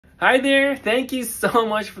Hi there, thank you so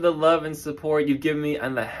much for the love and support you've given me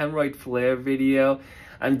on the hemorrhoid flare video.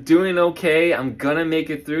 I'm doing okay, I'm gonna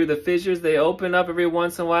make it through. The fissures, they open up every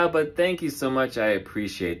once in a while, but thank you so much, I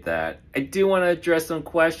appreciate that. I do want to address some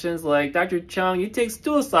questions like, Dr. Chung, you take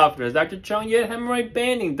stool softeners. Dr. Chung, you had hemorrhoid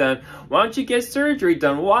banding done. Why don't you get surgery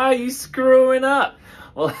done? Why are you screwing up?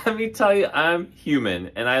 Well, let me tell you, I'm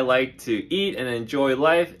human, and I like to eat and enjoy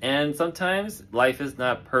life, and sometimes life is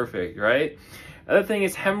not perfect, right? Other thing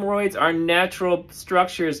is, hemorrhoids are natural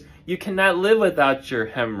structures. You cannot live without your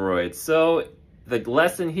hemorrhoids. So the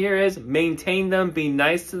lesson here is maintain them, be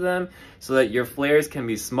nice to them so that your flares can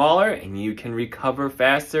be smaller and you can recover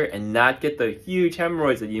faster and not get the huge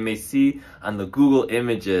hemorrhoids that you may see on the Google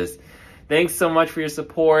images. Thanks so much for your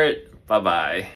support. Bye-bye.